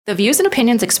The views and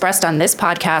opinions expressed on this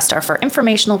podcast are for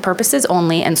informational purposes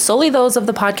only and solely those of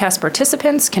the podcast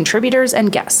participants, contributors,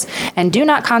 and guests, and do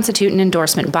not constitute an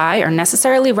endorsement by or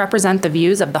necessarily represent the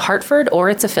views of The Hartford or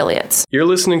its affiliates. You're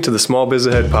listening to the Small Biz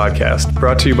Ahead podcast,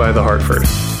 brought to you by The Hartford.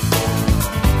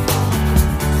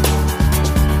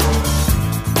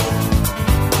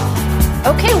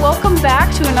 Okay, welcome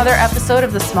back to another episode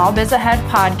of the Small Biz Ahead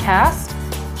podcast.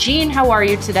 Jean, how are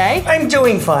you today? I'm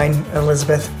doing fine,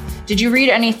 Elizabeth. Did you read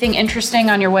anything interesting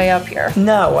on your way up here?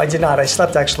 No, I did not. I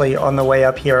slept actually on the way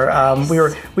up here. We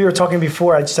were talking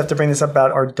before. I just have to bring this up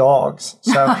about our dogs.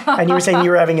 So, and you were saying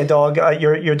you were having a dog.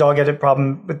 Your dog had a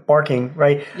problem with barking,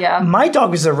 right? Yeah. My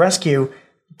dog was a rescue.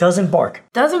 Doesn't bark.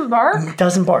 Doesn't bark?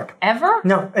 Doesn't bark. Ever?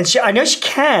 No, and I know she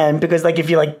can because if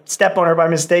you step on her by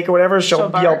mistake or whatever,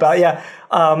 she'll yelp out. Yeah.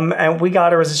 And we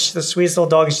got her as the sweetest little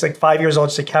dog. She's 5 years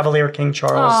old. She's a Cavalier King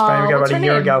Charles. Aww, We got about a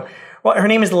year ago. Well, her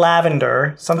name is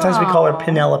Lavender. Sometimes we call her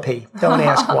Penelope. Don't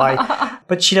ask why.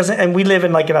 But she doesn't, and we live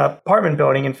in an apartment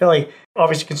building in Philly.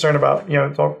 Obviously concerned about,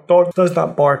 dog does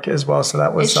not bark as well. So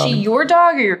that was. Is she your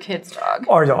dog or your kid's dog?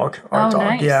 Our dog. Our dog.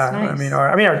 Nice, Yeah. nice.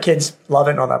 Our kids love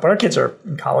it and all that, but our kids are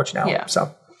in college now. Yeah.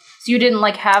 So you didn't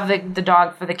have the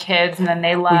dog for the kids and then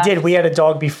they left? We did. We had a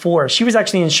dog before. She was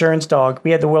actually an insurance dog.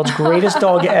 We had the world's greatest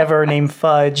dog ever named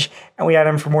Fudge, and we had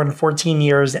him for more than 14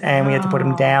 years, and we had to put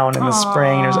him down in the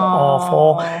spring. It was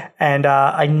awful, and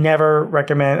I never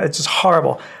recommend. It's just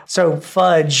horrible. So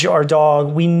Fudge, our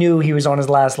dog, we knew he was on his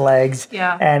last legs,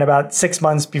 and about 6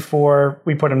 months before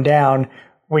we put him down,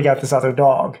 we got this other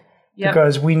dog. Yep.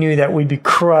 Because we knew that we'd be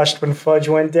crushed when Fudge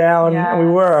went down, and we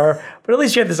were. But at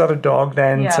least you had this other dog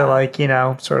then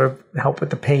to sort of help with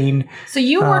the pain. So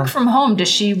you work from home. Does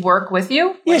she work with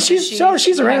you? Yeah, she's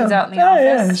around. Out in the office?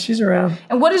 Yeah, she's around.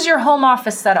 And what is your home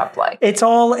office setup like? It's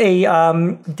all a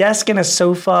desk and a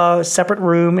sofa, separate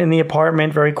room in the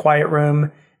apartment, very quiet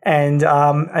room, and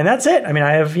that's it. I mean,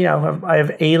 I have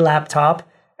a laptop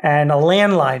and a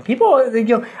landline. People,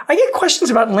 I get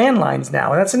questions about landlines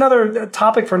now. That's another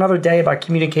topic for another day about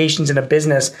communications in a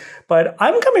business. But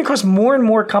I'm coming across more and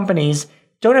more companies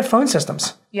don't have phone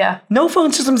systems. Yeah. No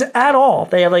phone systems at all.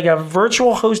 They have a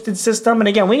virtual hosted system. And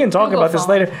again, we can talk about this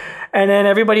later. And then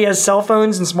everybody has cell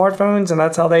phones and smartphones, and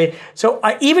that's how they. So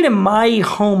even in my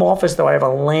home office, though, I have a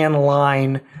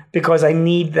landline because I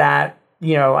need that.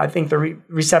 I think the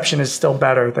reception is still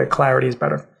better. The clarity is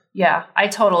better. Yeah, I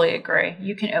totally agree.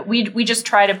 You can. We just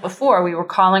tried it before. We were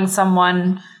calling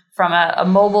someone from a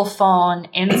mobile phone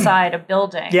inside a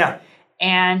building. Yeah.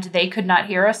 And they could not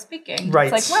hear us speaking.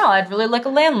 Right. It's I'd really like a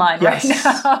landline right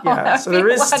now. Yeah. So there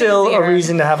is still a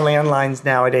reason to have landlines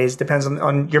nowadays. Depends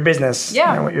on your business.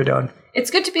 Yeah. What you're doing. It's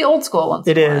good to be old school once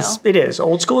in a while. It is.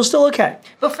 Old school is still okay.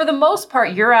 But for the most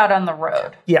part, you're out on the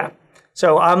road. Yeah.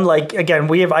 So I'm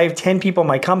again, I have 10 people in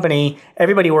my company.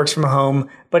 Everybody works from home.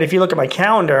 But if you look at my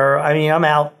calendar, I'm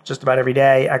out just about every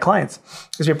day at clients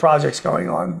because we have projects going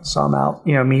on. So I'm out,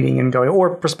 meeting and going,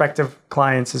 or prospective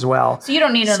clients as well. So you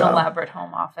don't need an elaborate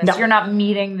home office. No. You're not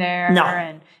meeting there. No.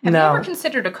 And have you ever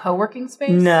considered a co-working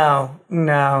space? No,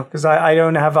 because I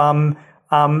don't have, I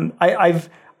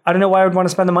don't know why I would want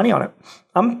to spend the money on it.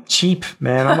 I'm cheap,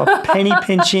 man. I'm a penny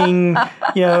pinching,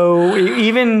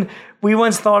 even. We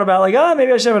once thought about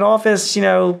maybe I should have an office,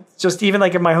 just even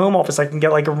in my home office, I can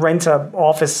get rent a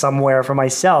office somewhere for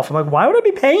myself. I'm why would I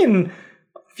be paying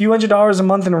a few $100s a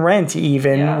month in rent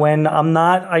when I'm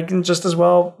not, I can just as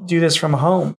well do this from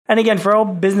home. And again, for all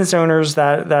business owners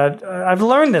that I've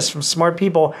learned this from smart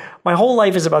people, my whole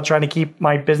life is about trying to keep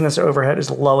my business overhead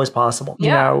as low as possible.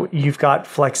 Yeah. You've got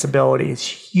flexibility. It's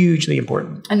hugely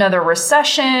important. Another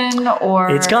recession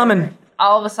or... It's coming.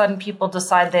 All of a sudden, people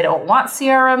decide they don't want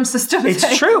CRM systems It's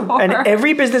anymore. true. And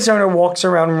every business owner walks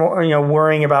around,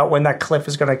 worrying about when that cliff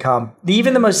is going to come.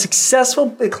 Even the most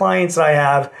successful clients I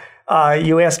have,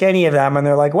 you ask any of them, and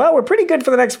they're like, well, we're pretty good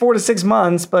for the next 4 to 6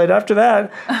 months. But after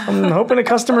that, I'm hoping the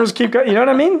customers keep going. You know what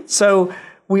I mean? So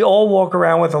we all walk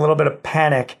around with a little bit of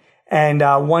panic. And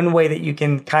one way that you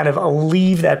can kind of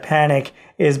alleviate that panic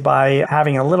is by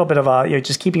having a little bit of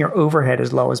just keeping your overhead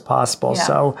as low as possible. Yeah.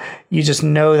 So you just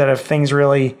know that if things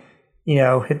really,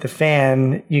 hit the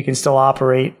fan, you can still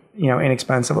operate,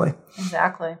 inexpensively.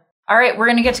 Exactly. All right, we're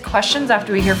going to get to questions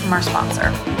after we hear from our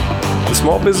sponsor. The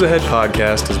Small Biz Ahead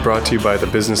podcast is brought to you by the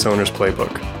Business Owner's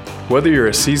Playbook. Whether you're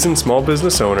a seasoned small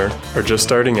business owner or just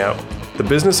starting out, the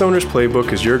Business Owner's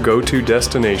Playbook is your go-to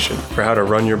destination for how to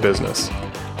run your business.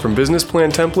 From business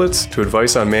plan templates to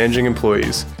advice on managing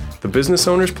employees, the Business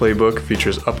Owner's Playbook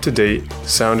features up-to-date,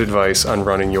 sound advice on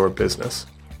running your business.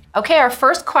 Okay, our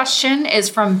first question is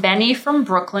from Benny from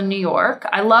Brooklyn, New York.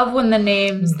 I love when the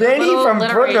names... Benny from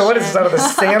Brooklyn? What is this, out of the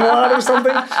Sandlot or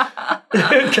something?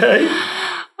 Okay.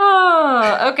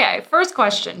 Oh, okay. First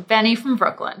question. Benny from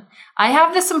Brooklyn. I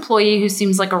have this employee who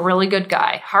seems like a really good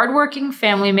guy. Hardworking,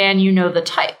 family man, you know the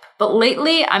type. But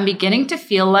lately, I'm beginning to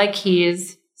feel like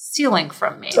he's stealing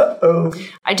from me. Uh-oh.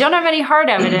 I don't have any hard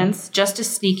evidence, just a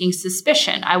sneaking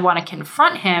suspicion. I want to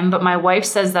confront him, but my wife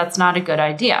says that's not a good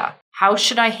idea. How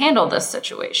should I handle this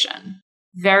situation?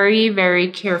 Very, very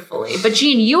carefully. But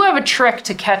Gene, you have a trick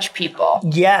to catch people.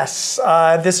 Yes.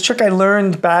 This trick I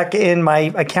learned back in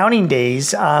my accounting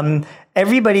days. Here's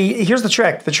the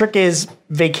trick. The trick is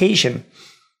vacation.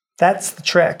 That's the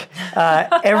trick.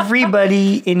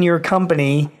 Everybody in your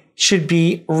company should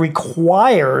be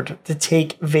required to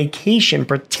take vacation,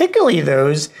 particularly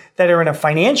those that are in a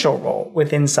financial role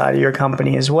within inside of your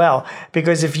company as well.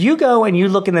 Because if you go and you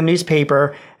look in the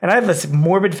newspaper, and I have this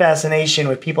morbid fascination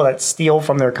with people that steal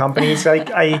from their companies.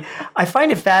 I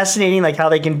find it fascinating, like how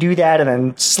they can do that and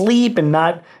then sleep and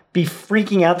not be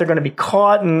freaking out they're going to be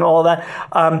caught and all that.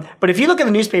 But if you look in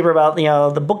the newspaper about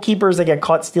the bookkeepers that get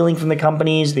caught stealing from the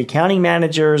companies, the accounting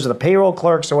managers or the payroll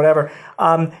clerks or whatever,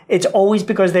 it's always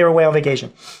because they were away on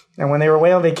vacation. And when they were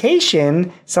away on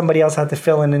vacation, somebody else had to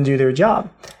fill in and do their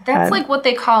job. That's like what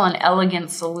they call an elegant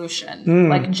solution.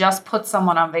 Like just put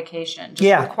someone on vacation.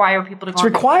 Just require people to go on vacation.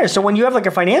 It's required. So when you have like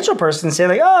a financial person say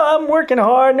like, oh, I'm working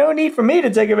hard. No need for me to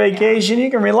take a vacation. You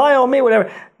can rely on me,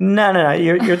 whatever. No.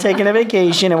 You're taking a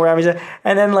vacation and we're having,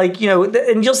 and then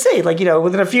and you'll see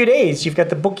within a few days, you've got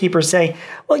the bookkeeper saying,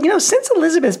 well, since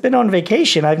Elizabeth's been on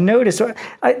vacation, I've noticed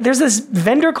there's this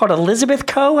vendor called Elizabeth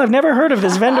Co. I've never heard of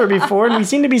this vendor before. And we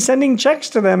seem to be sending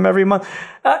checks to them every month.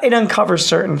 It uncovers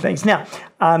certain things. Now,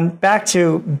 back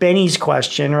to Benny's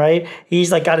question, right?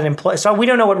 He's got an employee. So we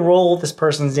don't know what role this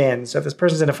person's in. So if this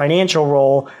person's in a financial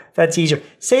role, that's easier.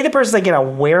 Say the person's in a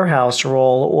warehouse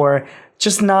role or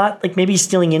just not maybe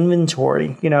stealing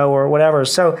inventory, or whatever.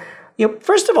 So,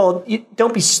 first of all,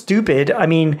 don't be stupid. I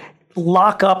mean,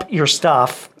 lock up your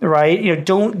stuff, right?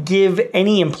 Don't give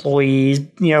any employees,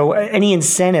 any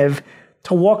incentive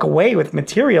to walk away with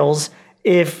materials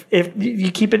if you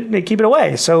keep it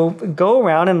away. So go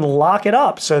around and lock it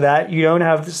up so that you don't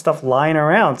have this stuff lying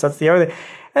around. So that's the other thing.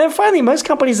 And then finally, most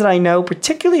companies that I know,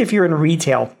 particularly if you're in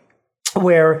retail,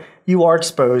 where you are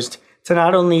exposed to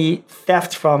not only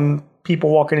theft from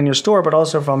people walking in your store, but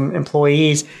also from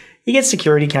employees, you get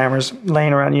security cameras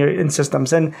laying around you in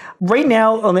systems. And right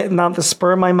now, not the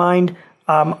spur of my mind,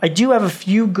 I do have a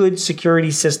few good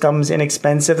security systems,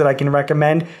 inexpensive, that I can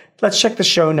recommend. Let's check the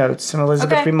show notes. And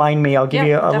Elizabeth, remind me. I'll give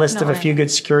you a list of a few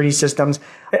good security systems.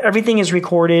 Everything is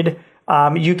recorded.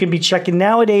 You can be checking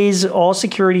nowadays all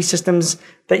security systems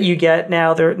that you get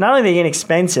now. They're not only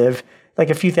inexpensive, like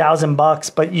a few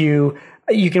 $1,000, but you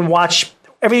can watch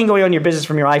everything going on in your business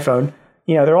from your iPhone.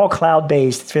 They're all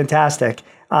cloud-based. It's fantastic.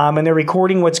 And they're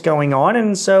recording what's going on.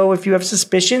 And so if you have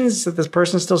suspicions that this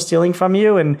person's still stealing from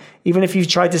you, and even if you've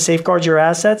tried to safeguard your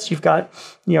assets, you've got,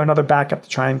 another backup to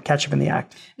try and catch them in the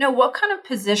act. Now, what kind of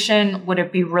position would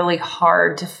it be really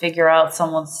hard to figure out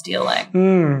someone's stealing?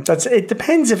 It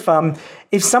depends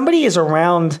if somebody is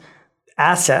around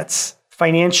assets,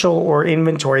 financial or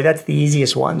inventory, that's the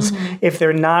easiest ones. Mm-hmm. If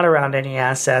they're not around any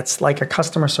assets, like a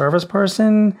customer service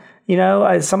person,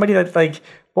 somebody that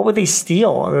what would they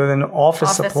steal other than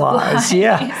office supplies?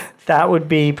 Yeah, that would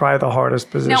be probably the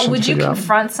hardest position. Now, would you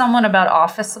confront someone about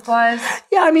office supplies?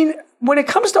 Yeah, I mean, when it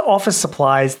comes to office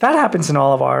supplies, that happens in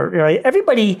all of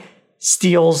everybody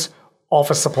steals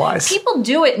office supplies. People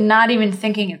do it not even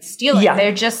thinking it's stealing. Yeah.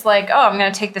 They're just like, oh, I'm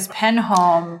going to take this pen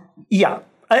home. Yeah.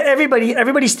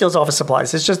 Everybody steals office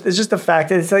supplies. It's just a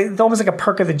fact. It's almost like a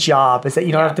perk of the job is that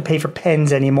you don't have to pay for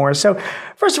pens anymore. So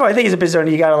first of all, I think as a business owner,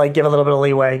 you got to give a little bit of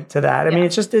leeway to that. I mean,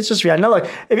 it's just reality. Now look,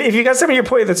 if you got somebody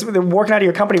that's working out of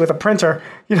your company with a printer,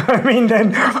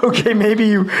 then okay, maybe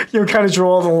you kind of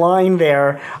draw the line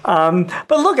there. But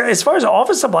look, as far as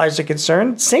office supplies are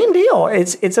concerned, same deal.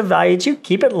 It's a value to you.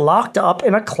 Keep it locked up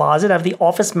in a closet. Have the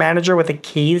office manager with a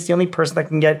key. It's the only person that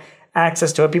can get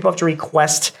access to it. People have to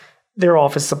request their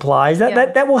office supplies.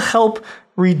 That will help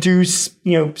reduce,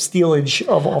 stealage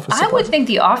of office supplies. I would think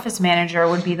the office manager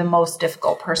would be the most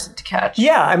difficult person to catch.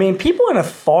 Yeah, I mean, people in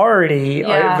authority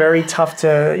are very tough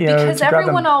to, because to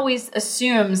everyone always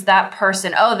assumes that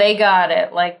person, they got it.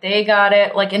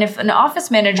 And if an office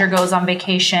manager goes on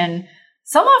vacation,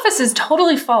 some offices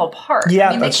totally fall apart.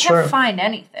 Yeah, they can't find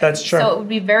anything. That's true. So it would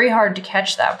be very hard to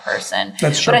catch that person.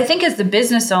 That's true. But I think as the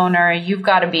business owner, you've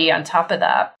got to be on top of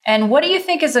that. And what do you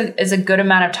think is a good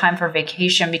amount of time for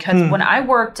vacation? Because when I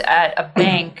worked at a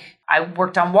bank, I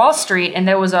worked on Wall Street, and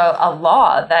there was a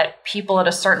law that people at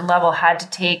a certain level had to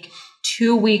take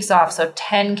 2 weeks off, so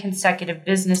 10 consecutive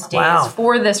business days. Wow.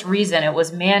 For this reason. It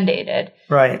was mandated.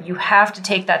 Right. You have to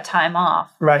take that time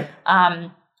off. Right.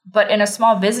 But in a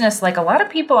small business, like a lot of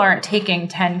people aren't taking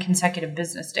 10 consecutive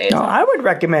business days. No, I would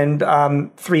recommend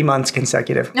 3 months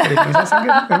consecutive. What do you think? Does that sound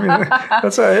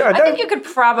good? I think you could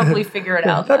probably figure it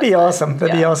out. That'd be awesome.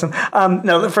 That'd be awesome.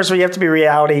 No, first of all, you have to be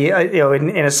reality.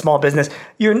 In a small business,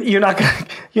 you're not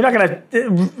gonna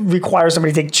require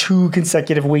somebody to take 2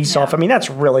 consecutive weeks off. I mean, that's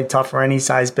really tough for any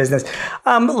size business.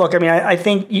 Look, I mean, I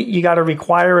think you got to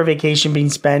require a vacation being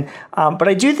spent, but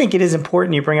I do think it is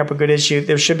important. You bring up a good issue.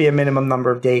 There should be a minimum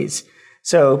number of days.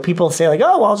 So people say like,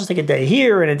 oh, well, I'll just take a day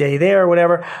here and a day there or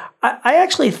whatever. I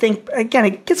actually think, again,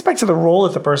 it gets back to the role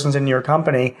that the person's in your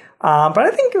company. But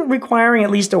I think requiring at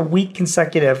least a week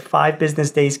consecutive, 5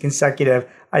 business days consecutive,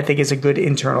 I think is a good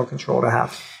internal control to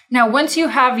have. Now, once you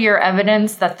have your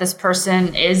evidence that this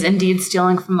person is indeed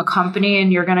stealing from the company and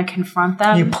you're going to confront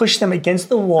them, you push them against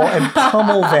the wall and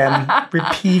pummel them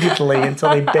repeatedly until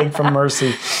they beg for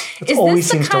mercy. It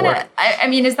always seems to work. I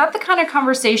mean, is that the kind of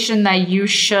conversation that you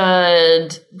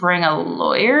should bring a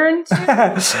lawyer into?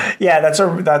 Yeah, that's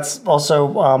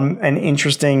also an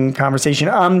interesting conversation.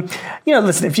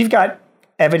 Listen, if you've got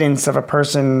evidence of a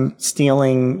person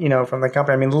stealing, from the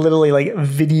company. I mean, literally like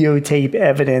videotape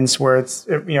evidence where it's,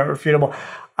 refutable.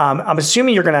 I'm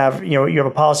assuming you're going to have, you have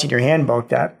a policy in your handbook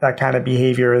that kind of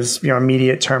behavior is,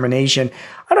 immediate termination.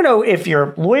 I don't know if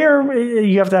your lawyer,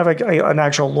 you have to have an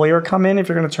actual lawyer come in if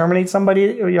you're going to terminate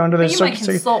somebody under this. You might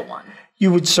consult one.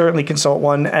 You would certainly consult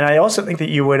one. And I also think that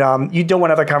you would, you don't want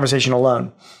to have that conversation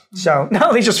alone. So not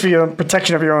only just for your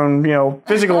protection of your own,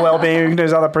 physical well-being,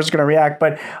 there's other person going to react,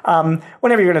 but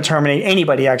whenever you're going to terminate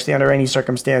anybody, actually under any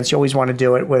circumstance, you always want to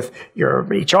do it with your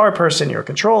HR person, your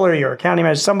controller, your accounting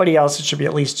manager, somebody else. It should be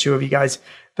at least 2 of you guys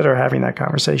that are having that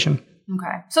conversation.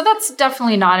 Okay, so that's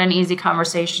definitely not an easy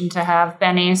conversation to have,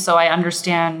 Benny. So I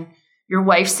understand your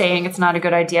wife saying it's not a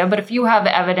good idea, but if you have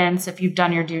evidence, if you've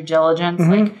done your due diligence,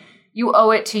 like, you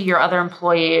owe it to your other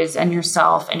employees and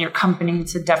yourself and your company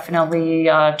to definitely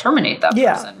terminate that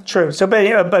person. Yeah, true. So,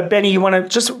 Benny, you want to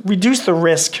just reduce the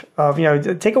risk of,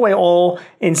 take away all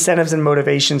incentives and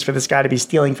motivations for this guy to be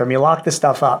stealing from you. Lock this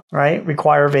stuff up, right?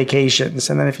 Require vacations.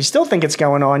 And then if you still think it's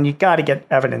going on, you got to get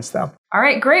evidence, though. All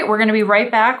right, great. We're going to be right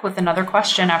back with another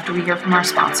question after we hear from our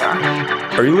sponsor.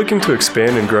 Are you looking to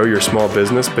expand and grow your small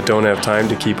business but don't have time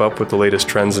to keep up with the latest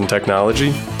trends in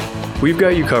technology? We've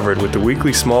got you covered with the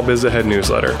weekly Small Biz Ahead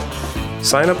newsletter.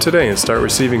 Sign up today and start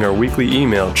receiving our weekly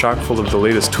email chock full of the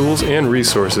latest tools and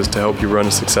resources to help you run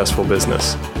a successful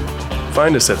business.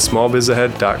 Find us at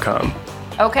smallbizahead.com.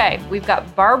 Okay, we've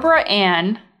got Barbara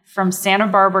Ann from Santa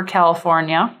Barbara,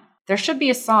 California. There should be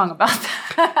a song about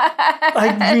that.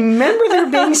 I remember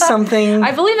there being something.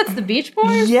 I believe it's the Beach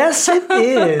Boys. Yes, it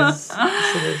is.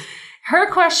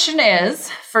 Her question is,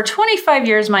 for 25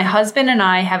 years, my husband and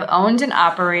I have owned and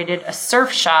operated a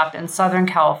surf shop in Southern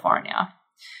California.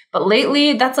 But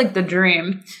lately, that's like the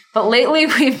dream. But lately,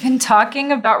 we've been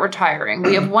talking about retiring.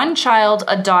 We have one child,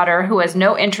 a daughter, who has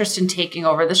no interest in taking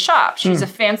over the shop. She's a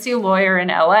fancy lawyer in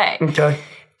LA. Okay.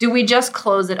 Do we just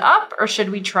close it up or should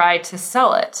we try to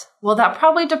sell it? Well, that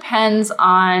probably depends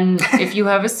on if you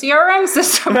have a CRM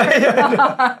system or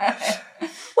not.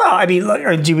 Well, I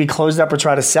mean, do we close it up or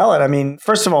try to sell it? I mean,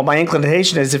 first of all, my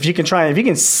inclination is if you can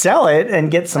sell it and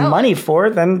get some money for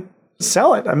it, then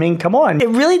sell it. I mean, come on. It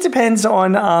really depends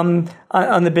on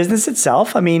the business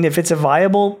itself. I mean, if it's a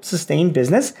viable, sustained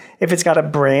business, if it's got a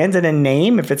brand and a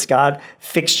name, if it's got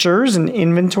fixtures and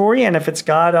inventory, and if it's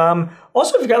got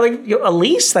also if you've got like a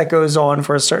lease that goes on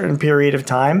for a certain period of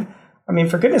time. I mean,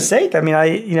 for goodness sake, I mean,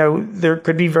 there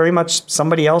could be very much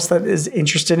somebody else that is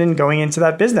interested in going into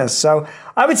that business. So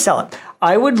I would sell it.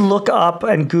 I would look up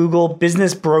and Google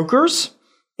business brokers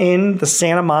in the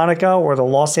Santa Monica or the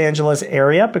Los Angeles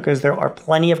area because there are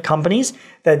plenty of companies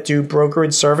that do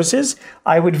brokerage services.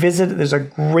 I would visit, there's a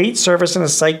great service on a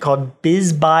site called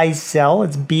BizBuySell.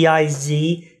 It's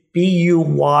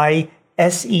BizBuySell.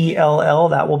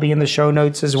 That will be in the show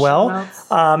notes as well.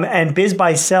 And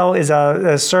BizBuySell is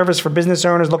a service for business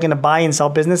owners looking to buy and sell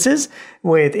businesses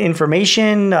with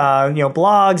information,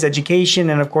 blogs,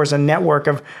 education, and of course a network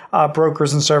of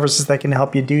brokers and services that can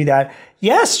help you do that.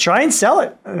 Yes, try and sell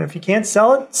it. And if you can't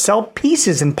sell it, sell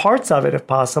pieces and parts of it if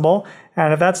possible.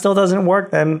 And if that still doesn't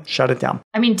work, then shut it down.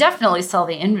 I mean, definitely sell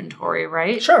the inventory,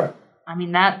 right? Sure. I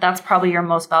mean, that's probably your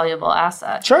most valuable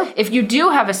asset. Sure. If you do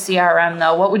have a CRM,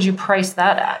 though, what would you price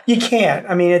that at? You can't.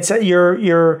 I mean, it's if you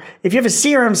have a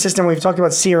CRM system, we've talked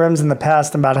about CRMs in the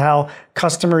past about how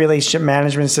customer relationship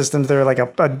management systems, they're like a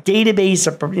database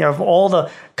of all the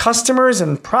customers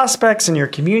and prospects in your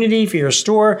community for your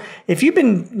store. If you've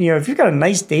got a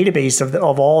nice database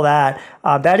of all that,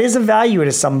 that is a value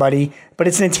to somebody, but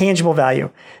it's an intangible value.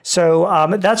 So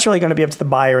that's really going to be up to the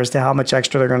buyer as to how much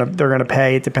extra they're going to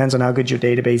pay. It depends on how good your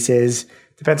database is.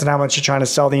 Depends on how much you're trying to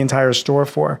sell the entire store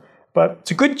for. But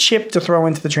it's a good chip to throw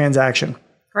into the transaction.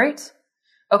 Great.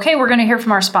 Okay, we're going to hear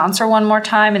from our sponsor one more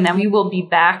time, and then we will be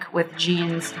back with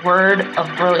Gene's word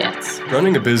of brilliance.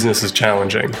 Running a business is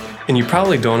challenging, and you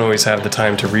probably don't always have the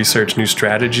time to research new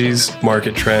strategies,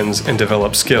 market trends, and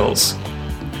develop skills.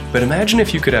 But imagine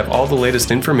if you could have all the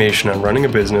latest information on running a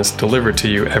business delivered to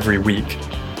you every week.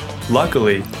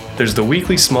 Luckily, there's the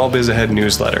weekly Small Biz Ahead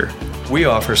newsletter. We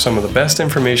offer some of the best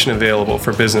information available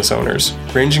for business owners,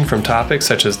 ranging from topics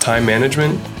such as time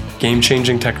management,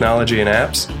 game-changing technology and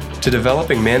apps, to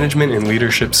developing management and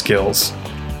leadership skills.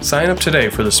 Sign up today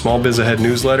for the Small Biz Ahead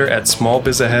newsletter at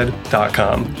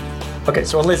smallbizahead.com. Okay,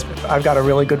 so Elizabeth, I've got a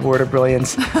really good word of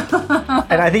brilliance.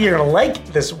 And I think you're going to like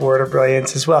this word of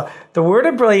brilliance as well. The word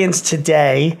of brilliance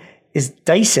today is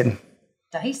Dyson.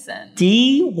 Dyson.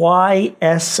 D-Y-S-O-N.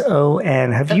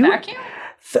 Have you? Vacuum?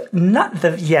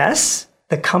 Yes,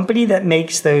 the company that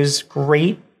makes those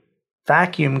great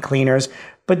vacuum cleaners.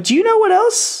 But do you know what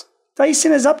else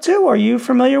Dyson is up to? Are you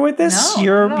familiar with this? No,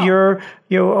 You're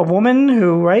a woman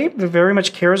who, right, very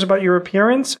much cares about your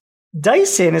appearance.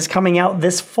 Dyson is coming out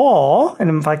this fall, and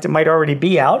in fact, it might already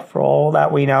be out for all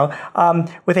that we know,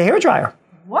 with a hairdryer.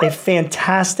 What? A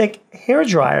fantastic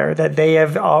hairdryer that they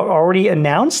have already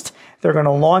announced. They're going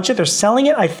to launch it. They're selling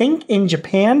it, I think, in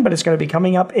Japan, but it's going to be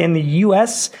coming up in the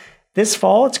U.S. this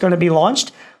fall. It's going to be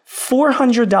launched.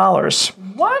 $400.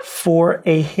 What? For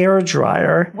a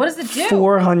hairdryer. What does it do?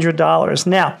 $400.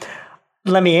 Now,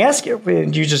 let me ask you,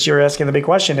 you're asking the big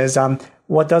question is,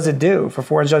 what does it do for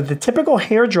 $400? The typical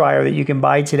hairdryer that you can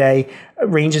buy today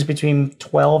ranges between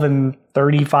 $12 and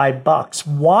 $35.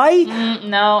 Why?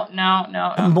 No.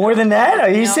 More than that? Are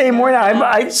you saying more than that?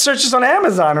 I searched this on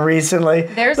Amazon recently.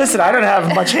 Listen, I don't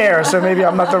have much hair, so maybe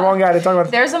I'm not the wrong guy to talk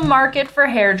about. There's a market for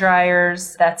hair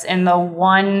dryers that's in the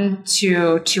 $100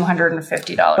 to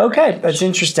 $250 Okay, range. that's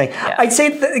interesting. Yeah. I'd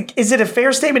say, is it a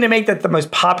fair statement to make that the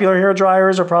most popular hair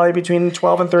dryers are probably between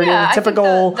 12 and 30? Yeah, the typical.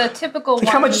 I think the typical. Like,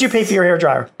 how much do you pay for your hair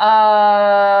dryer?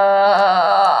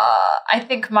 I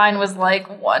think mine was like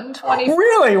 $120.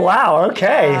 Really? Wow.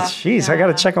 Okay. Yeah, Jeez, I got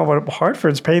to check on what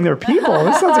Hartford's paying their people.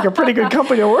 This sounds like a pretty good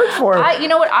company to work for. You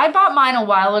know what? I bought mine a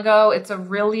while ago. It's a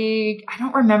really, I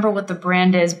don't remember what the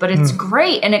brand is, but it's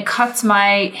great. And it cuts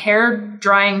my hair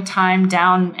drying time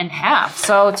down in half.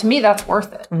 So to me, that's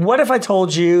worth it. What if I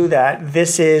told you that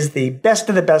this is the best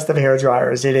of hair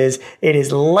dryers? It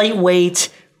is lightweight,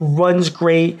 runs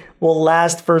great, will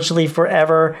last virtually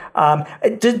forever.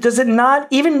 Does it not,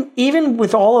 even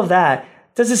with all of that,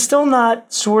 does it still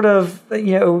not sort of,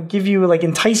 give you, like,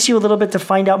 entice you a little bit to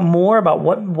find out more about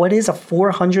what is a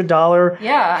 $400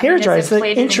 hair dryer? Does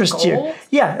it interest you?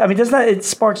 Yeah, I mean, it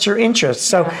sparks your interest.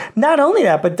 So not only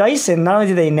that, but Dyson, not only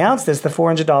did they announce this, the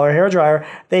 $400 hair dryer,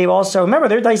 they've also, remember,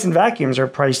 their Dyson vacuums are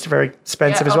priced very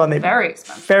expensive as well. And very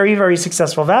expensive. Very, very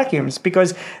successful vacuums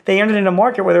because they entered in a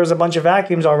market where there was a bunch of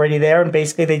vacuums already there, and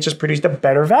basically they just produced a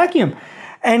better vacuum.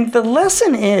 And the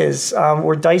lesson is,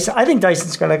 I think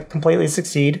Dyson's going to completely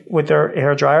succeed with their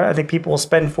hair dryer. I think people will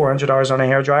spend $400 on a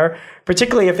hair dryer,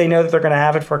 particularly if they know that they're going to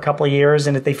have it for a couple of years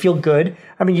and if they feel good.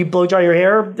 I mean, you blow dry your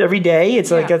hair every day. It's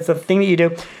like it's the thing that you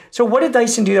do. So what did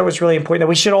Dyson do that was really important that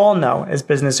we should all know as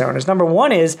business owners? Number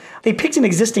one is they picked an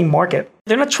existing market.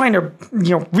 They're not trying to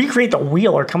recreate the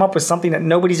wheel or come up with something that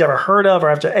nobody's ever heard of or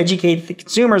have to educate the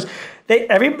consumers.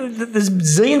 There's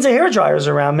zillions of hair dryers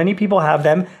around. Many people have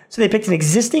them. So they picked an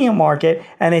existing market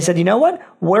and they said, you know what?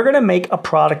 We're going to make a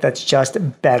product that's just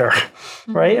better,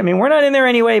 right? I mean, we're not in there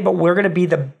anyway, but we're going to be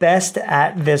the best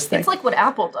at this thing. It's like what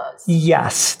Apple does.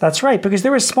 Yes, that's right. Because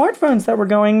there were smartphones that were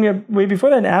going way before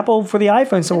that, and Apple for the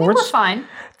iPhone. So they were fine.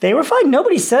 They were fine.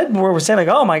 Nobody we're saying like,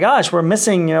 oh my gosh, we're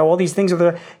missing, all these things.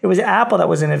 It was Apple that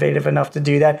was innovative enough to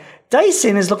do that.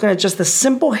 Dyson is looking at just the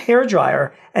simple hair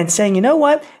dryer and saying, you know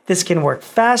what? This can work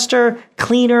faster,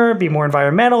 cleaner, be more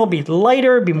environmental, be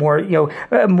lighter, be more,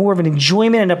 more of an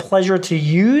enjoyment and a pleasure to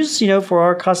use, for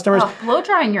our customers. Oh, blow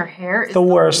drying your hair is the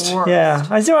worst. Yeah.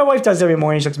 I see my wife does it every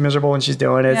morning. She looks miserable when she's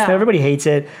doing it. Yeah. Everybody hates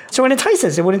it. So it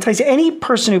entices. It would entice any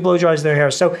person who blow dries their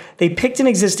hair. So they picked an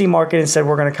existing market and said,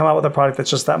 we're going to come out with a product that's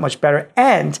just that much better.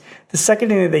 And the second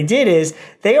thing that they did is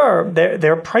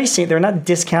they're pricing. They're not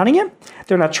discounting it.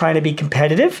 They're not trying to be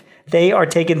competitive. They are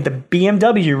taking the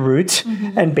BMW route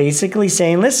and basically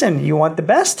saying, listen, you want the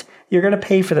best? You're going to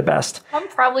pay for the best. I'm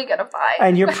probably going to buy it.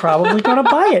 And you're probably going to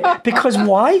buy it. Because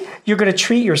why? You're going to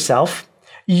treat yourself.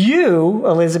 You,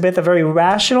 Elizabeth, a very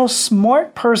rational,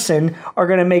 smart person, are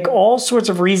going to make all sorts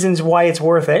of reasons why it's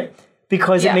worth it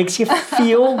because it makes you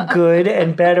feel good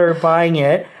and better buying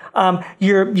it.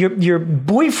 Your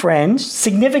boyfriend,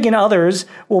 significant others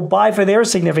will buy for their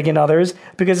significant others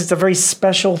because it's a very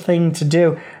special thing to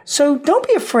do. So don't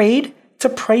be afraid to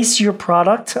price your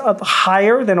product up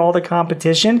higher than all the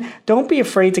competition. Don't be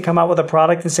afraid to come out with a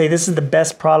product and say this is the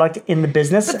best product in the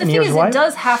business. But the thing is, it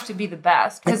does have to be the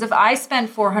best because if I spend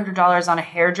 $400 on a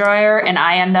hairdryer and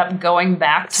I end up going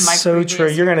back to my so true,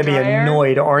 you're going to be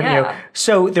annoyed, aren't you?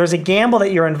 So there's a gamble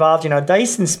that you're involved.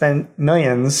 Dyson spent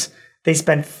millions. They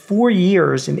spent 4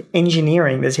 years in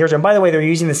engineering this hairdryer. And by the way, they're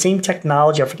using the same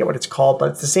technology. I forget what it's called,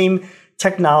 but it's the same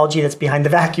technology that's behind the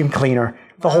vacuum cleaner.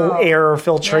 The whole air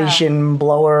filtration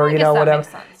blower, whatever.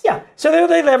 Yeah. So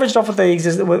they leveraged off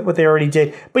what they already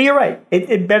did. But you're right.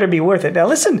 It better be worth it. Now,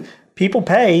 listen, people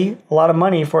pay a lot of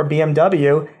money for a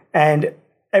BMW, and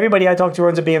everybody I talk to who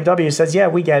owns a BMW says, yeah,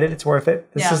 we get it. It's worth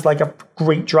it. This is like a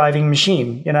great driving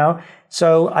machine,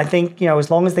 So I think, as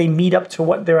long as they meet up to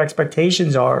what their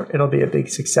expectations are, it'll be a big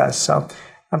success. So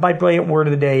my brilliant word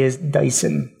of the day is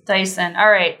Dyson. Dyson.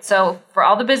 All right. So for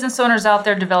all the business owners out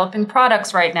there developing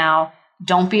products right now,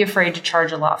 don't be afraid to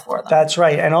charge a lot for them. That's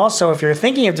right. And also, if you're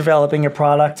thinking of developing a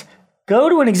product, go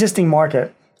to an existing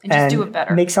market and just do it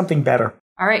better. Make something better.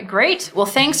 All right, great. Well,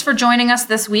 thanks for joining us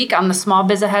this week on the Small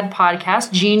Biz Ahead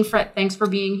podcast. Gene, thanks for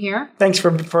being here. Thanks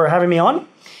for having me on.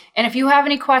 And if you have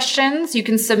any questions, you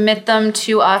can submit them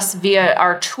to us via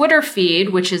our Twitter feed,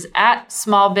 which is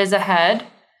 @SmallBizAhead.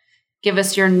 Give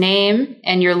us your name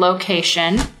and your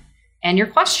location and your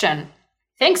question.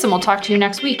 Thanks, and we'll talk to you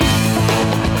next week.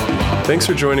 Thanks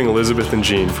for joining Elizabeth and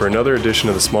Gene for another edition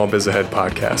of the Small Biz Ahead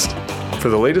podcast. For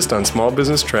the latest on small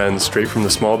business trends straight from the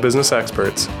small business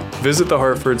experts, visit the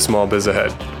Hartford Small Biz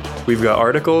Ahead. We've got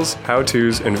articles,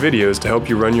 how-tos, and videos to help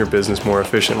you run your business more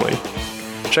efficiently.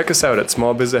 Check us out at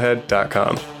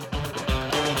smallbizahead.com.